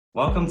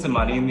Welcome to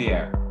Money in the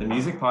Air, the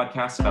music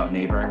podcast about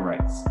neighboring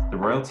rights, the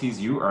royalties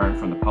you earn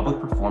from the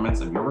public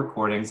performance of your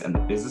recordings and the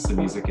business of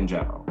music in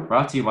general.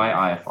 Brought to you by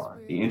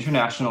IFR, the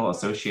International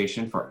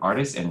Association for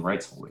Artists and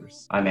Rights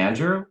Holders. I'm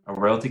Andrew, a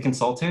royalty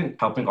consultant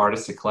helping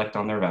artists to collect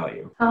on their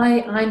value. Hi,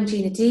 I'm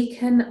Gina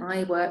Deacon.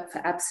 I work for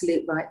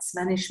Absolute Rights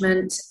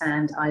Management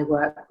and I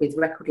work with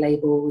record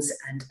labels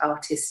and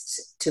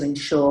artists to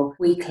ensure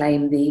we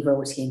claim the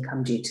royalty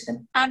income due to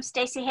them. I'm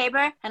Stacey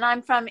Haber and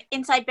I'm from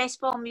Inside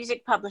Baseball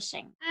Music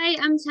Publishing.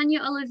 Hi, I'm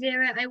Tanya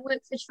Oliveira. I work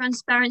for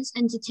Transparence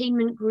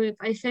Entertainment Group.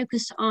 I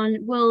focus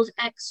on World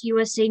X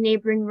USA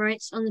neighbouring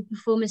rights on the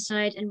performer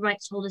side and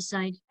rights holder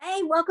side.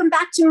 Hey, welcome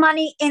back to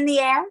Money in the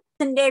Air,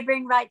 the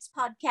Neighbouring Rights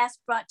podcast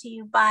brought to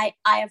you by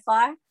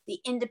IFR, the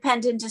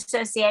Independent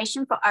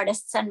Association for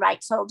Artists and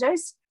Rights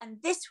Holders. And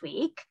this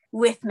week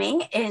with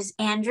me is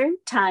Andrew,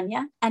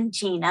 Tanya, and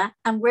Gina.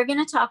 And we're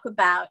going to talk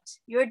about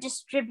your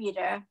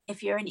distributor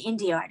if you're an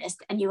indie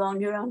artist and you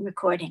own your own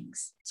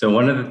recordings. So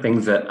one of the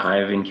things that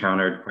I've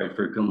encountered quite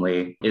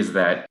frequently is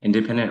that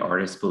independent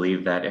artists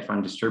believe that if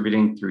I'm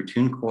distributing through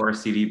TuneCore,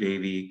 CD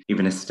Baby,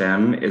 even a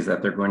STEM, is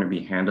that they're going to be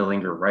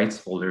handling your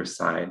rights holder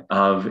side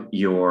of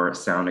your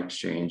sound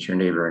exchange, your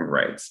neighboring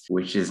rights,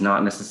 which is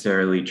not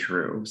necessarily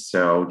true.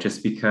 So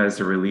just because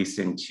they're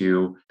releasing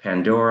to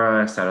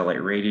Pandora,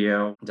 satellite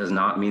radio, does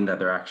not mean that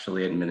they're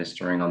actually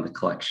administering on the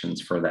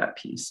collections for that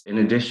piece. In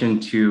addition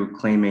to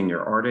claiming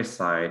your artist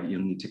side, you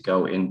need to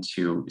go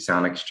into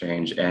Sound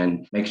Exchange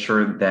and make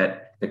sure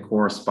that the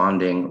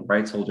corresponding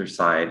rights holder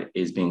side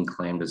is being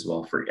claimed as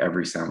well for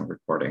every sound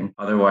recording.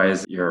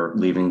 Otherwise, you're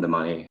leaving the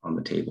money on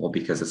the table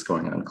because it's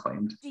going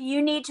unclaimed. Do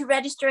you need to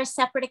register a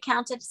separate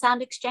account at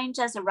Sound Exchange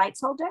as a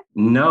rights holder?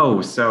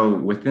 No. So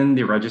within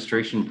the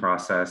registration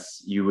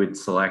process, you would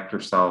select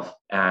yourself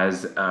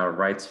as a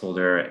rights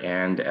holder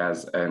and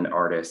as an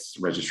artist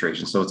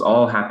registration. So it's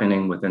all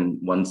happening within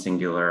one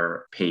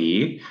singular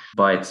payee,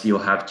 but you'll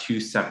have two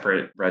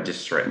separate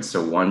registrants.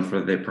 So one for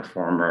the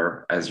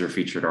performer as your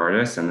featured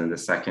artist, and then the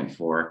second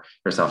for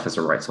yourself as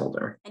a rights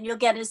holder. And you'll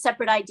get a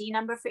separate ID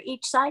number for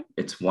each side?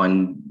 It's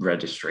one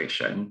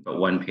registration, but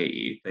one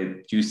payee. They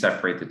do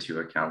separate the two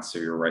accounts, so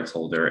your rights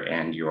holder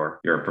and your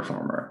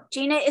performer.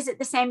 Gina, is it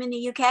the same in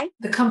the UK?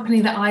 The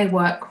company that I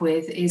work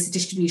with is a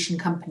distribution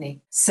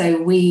company.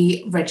 So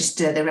we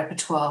register the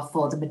repertoire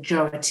for the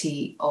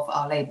majority of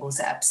our labels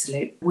at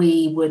Absolute.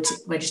 We would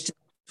register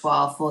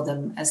for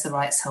them as the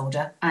rights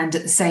holder, and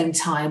at the same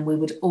time we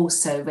would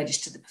also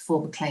register the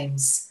performer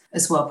claims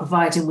as well,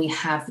 providing we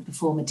have the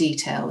performer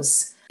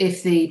details.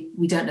 If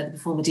we don't know the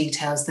performer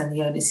details, then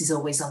the onus is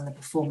always on the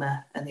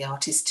performer and the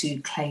artist to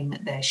claim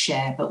their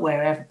share, but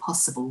wherever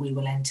possible we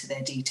will enter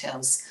their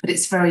details. But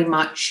it's very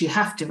much, you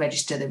have to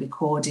register the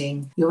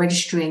recording. You're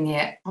registering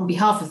it on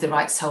behalf of the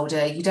rights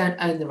holder. You don't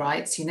own the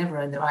rights, you never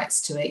own the rights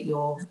to it.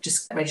 You're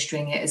just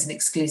registering it as an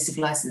exclusive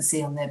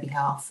licensee on their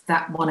behalf.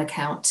 That one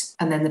account,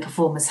 and then the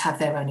performers have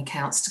their own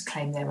accounts to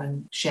claim their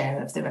own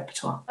share of the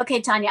repertoire.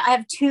 Okay, Tanya, I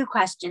have two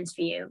questions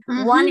for you.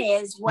 One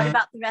is, what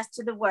about the rest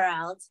of the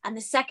world? And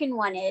the second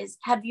one is,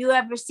 have you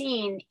ever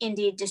seen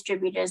indie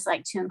distributors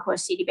like TuneCore,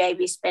 CD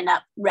Baby, Spin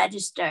Up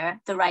register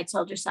the rights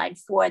holder side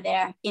for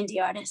their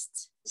indie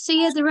artists? So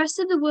yeah, the rest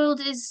of the world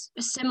is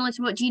similar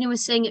to what Gina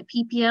was saying at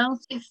PPL.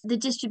 If the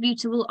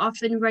distributor will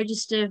often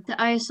register the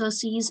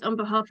ISRCs on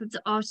behalf of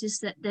the artists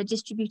that they're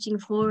distributing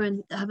for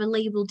and have a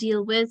label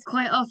deal with,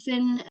 quite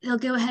often they'll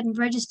go ahead and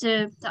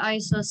register the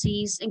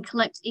ISRCs and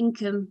collect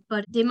income,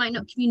 but they might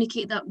not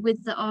communicate that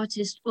with the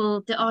artist,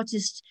 or the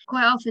artist,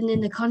 quite often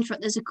in the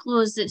contract there's a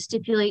clause that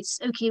stipulates,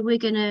 okay, we're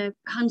going to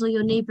handle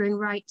your neighbouring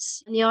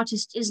rights, and the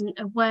artist isn't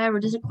aware or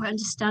doesn't quite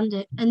understand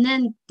it. And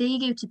then they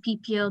go to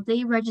PPL,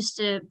 they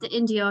register the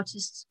indie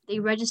artists, they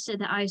register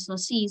the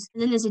ISRCs,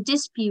 and then there's a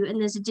dispute,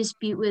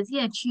 with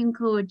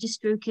TuneCore,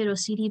 DistroKid, or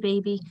CD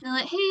Baby. And they're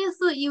like, hey, I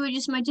thought you were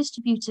just my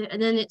distributor.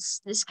 And then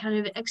it's this kind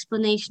of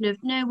explanation of,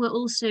 no, we're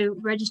also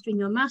registering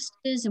your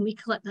masters and we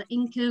collect that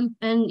income.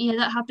 And yeah,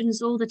 that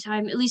happens all the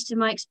time. At least in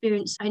my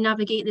experience, I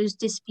navigate those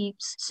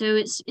disputes. So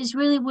it's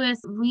really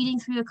worth reading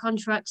through your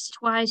contracts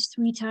twice,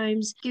 3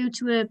 times, go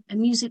to a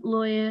music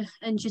lawyer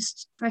and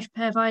just fresh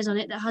pair of eyes on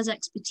it that has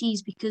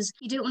expertise, because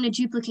you don't want to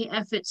duplicate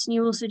efforts, and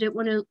you also don't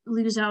want to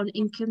lose out on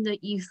income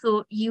that you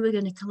thought you were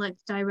going to collect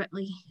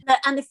directly.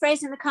 And the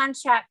phrase in the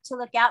contract to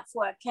look out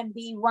for can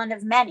be one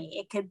of many.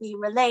 It could be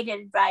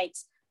related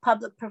rights,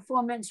 public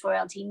performance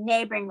royalty,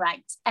 neighboring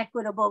rights,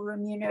 equitable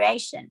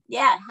remuneration.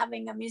 Yeah,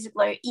 having a music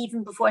lawyer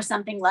even before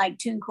something like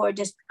TuneCore,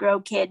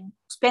 DistroKid,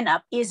 Spin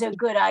Up is a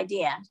good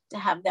idea to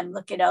have them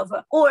look it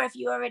over. Or if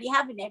you already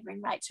have a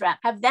neighboring rights rep,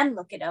 have them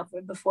look it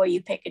over before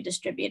you pick a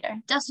distributor.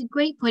 That's a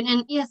great point.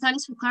 And yeah,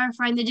 thanks for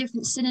clarifying the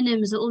different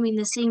synonyms that all mean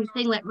the same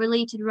thing, like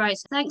related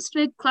rights. Thanks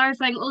for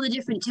clarifying all the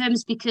different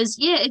terms, because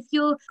yeah, if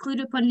you're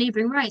clued up on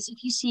neighboring rights,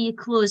 if you see a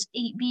clause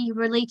 8B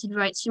related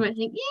rights, you might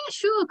think, yeah,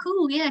 sure,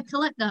 cool, yeah,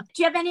 collect that.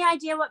 Do you have any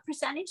idea what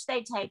percentage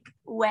they take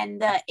when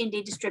the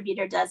indie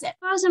distributor does it? As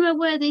far as I'm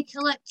aware, they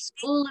collect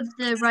all of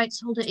the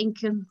rights holder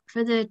income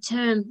for the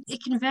term. It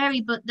can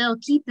vary, but they'll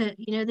keep it.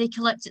 They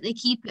collect it, they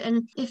keep it.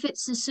 And if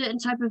it's a certain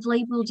type of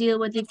label deal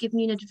where they've given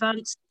you an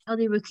advance, how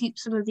they recoup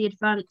some of the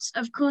advance.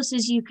 Of course,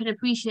 as you can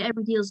appreciate,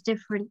 every deal is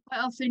different.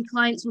 Quite often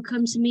clients will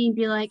come to me and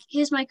be like,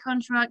 here's my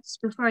contract.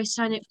 Before I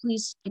sign it,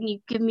 please, can you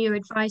give me your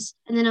advice?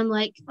 And then I'm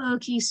like, oh,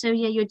 okay, so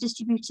yeah, your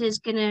distributor is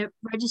going to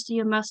register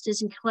your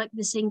masters and collect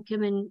this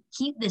income and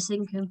keep this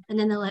income. And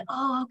then they're like,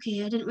 oh,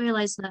 okay, I didn't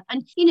realize that.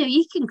 And,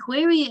 you can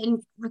query it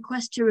and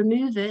request to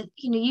remove it.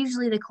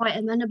 Usually they're quite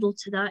amenable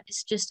to that.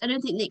 It's just, I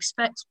don't think they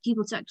expect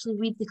people to actually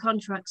read the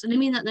contracts. And I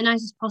mean that in the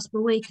nicest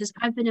possible way, because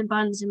I've been in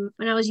bands and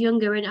when I was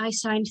younger and I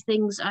signed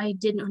things I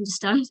didn't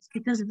understand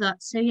because of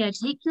that. So yeah,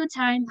 take your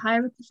time,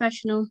 hire a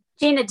professional.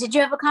 Gina, did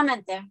you have a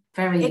comment there?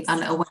 Very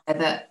unaware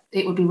that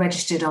it would be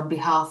registered on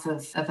behalf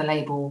of a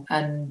label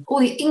and all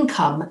the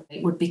income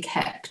would be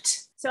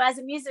kept. So as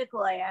a music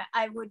lawyer,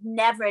 I would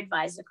never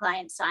advise a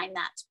client sign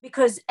that,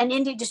 because an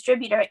indie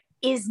distributor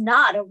is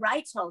not a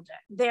rights holder.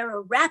 They're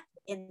a rep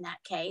in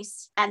that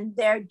case, and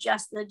they're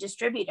just the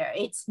distributor.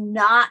 It's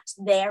not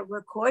their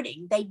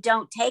recording. They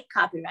don't take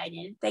copyright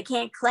in. They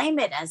can't claim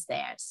it as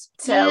theirs.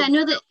 So yeah,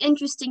 another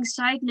interesting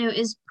side note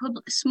is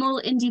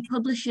small indie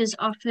publishers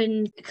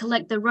often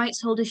collect the rights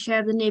holder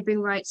share of the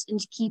neighboring rights and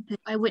keep it.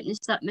 I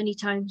witnessed that many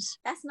times.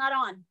 that's not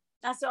on.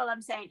 That's all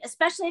I'm saying,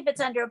 especially if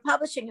it's under a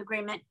publishing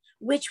agreement,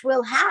 which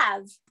will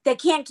have, they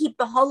can't keep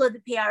the whole of the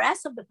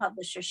PRS of the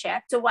publisher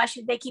share. So why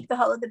should they keep the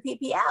whole of the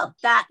PPL?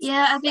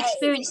 Yeah, I've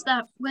experienced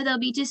that where there'll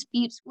be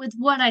disputes with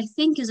what I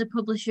think is a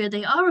publisher.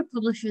 They are a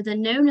publisher, they're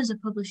known as a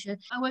publisher.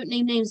 I won't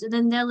name names, and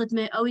then they'll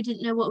admit, oh, we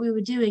didn't know what we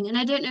were doing. And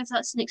I don't know if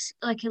that's an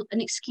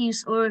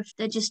excuse or if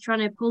they're just trying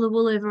to pull the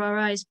wool over our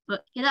eyes.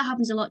 But yeah, that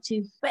happens a lot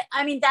too. But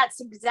I mean, that's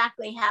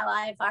exactly how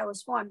IFR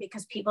was formed,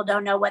 because people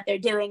don't know what they're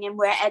doing, and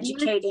we're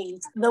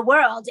educating the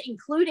world,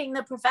 including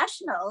the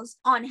professionals,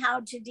 on how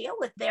to deal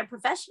with their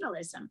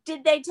professionalism.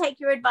 Did they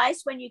take your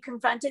advice when you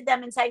confronted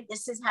them and say,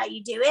 this is how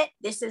you do it?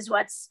 This is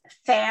what's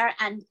fair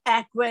and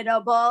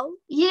equitable?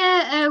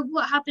 Yeah,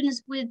 what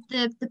happens with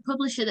the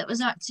publisher that was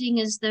acting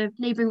as the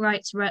neighbouring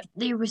rights rep,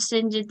 they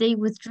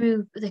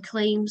withdrew the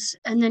claims.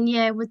 And then,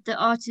 yeah, with the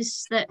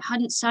artists that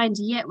hadn't signed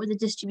yet with the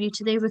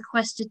distributor, they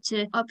requested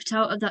to opt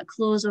out of that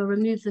clause or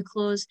remove the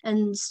clause,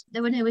 and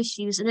there were no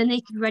issues. And then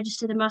they could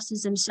register the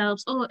masters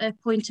themselves or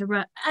appoint a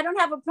rep. I don't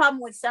have a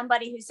problem with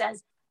somebody who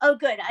says, oh,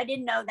 good, I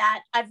didn't know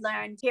that. I've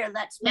learned. Here,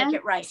 let's make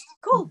it right.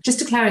 Cool. Just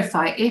to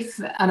clarify, if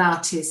an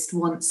artist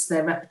wants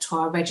their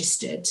repertoire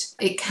registered,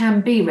 it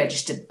can be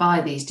registered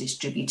by these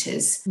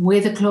distributors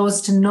with a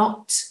clause to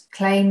not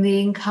claim the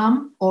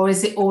income, or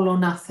is it all or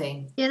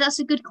nothing? Yeah, that's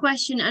a good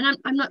question, and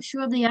I'm not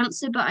sure of the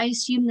answer, but I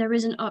assume there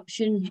is an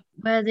option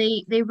where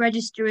they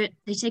register it,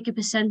 they take a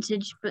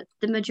percentage, but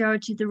the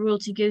majority of the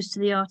royalty goes to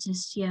the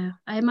artist. Yeah,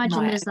 I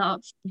imagine there's that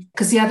option.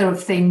 Because the other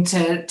thing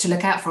to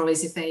look out for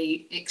is if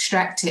they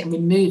extract it and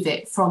remove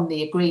it from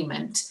the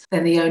agreement,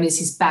 then the onus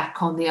is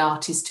back on the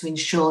artist to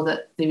ensure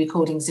that the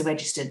recordings are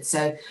registered.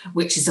 So,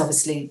 which is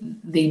obviously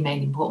the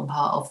main important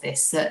part of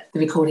this, that the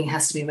recording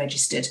has to be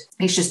registered.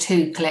 It's just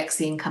who collects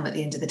the income at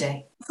the end of the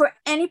day. For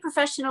any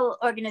professional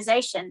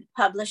organization,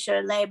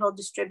 publisher, label,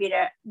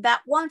 distributor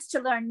that wants to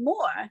learn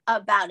more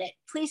about it,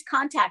 please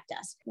contact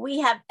us.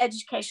 We have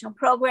educational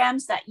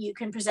programs that you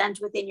can present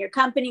within your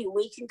company.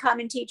 We can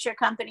come and teach your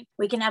company.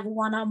 We can have a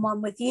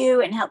one-on-one with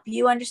you and help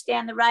you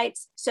understand the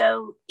rights.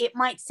 So it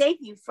might save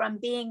you from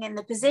being in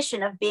the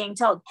position of being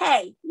told,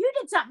 hey, you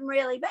did something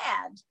really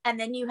bad, and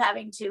then you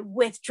having to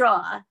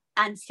withdraw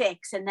and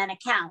fix and then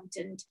account.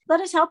 And let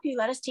us help you.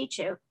 Let us teach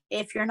you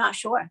if you're not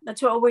sure.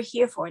 That's what we're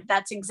here for.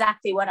 That's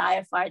exactly what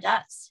IFR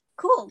does.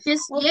 Cool.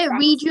 Just,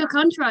 read your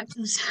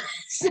contracts.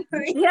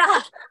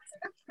 Yeah.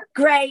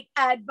 Great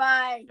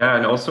advice. Yeah,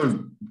 and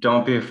also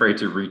don't be afraid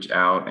to reach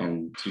out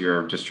and to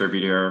your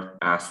distributor,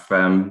 ask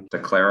them to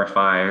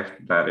clarify.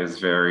 That is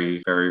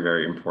very, very,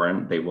 very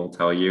important. They will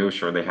tell you.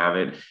 Sure, they have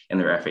it in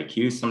their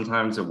FAQs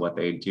sometimes of what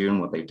they do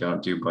and what they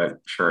don't do, but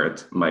sure,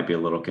 it might be a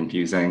little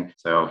confusing.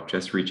 So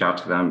just reach out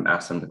to them,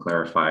 ask them to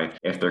clarify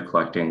if they're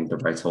collecting the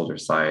rights holder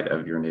side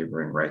of your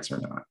neighboring rights or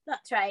not.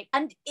 That's right.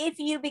 And if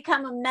you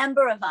become a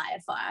member of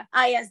IFR,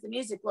 I, as the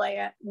music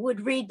lawyer,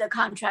 would read the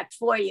contract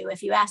for you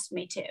if you asked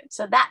me to.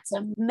 So that's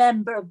a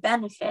member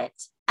benefit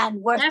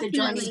and worth the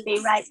joining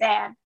fee right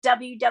there.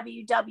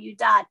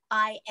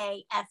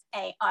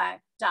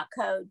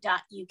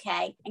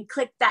 www.iafar.co.uk and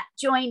click that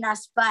join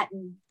us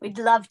button. We'd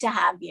love to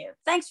have you.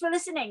 Thanks for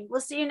listening.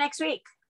 We'll see you next week.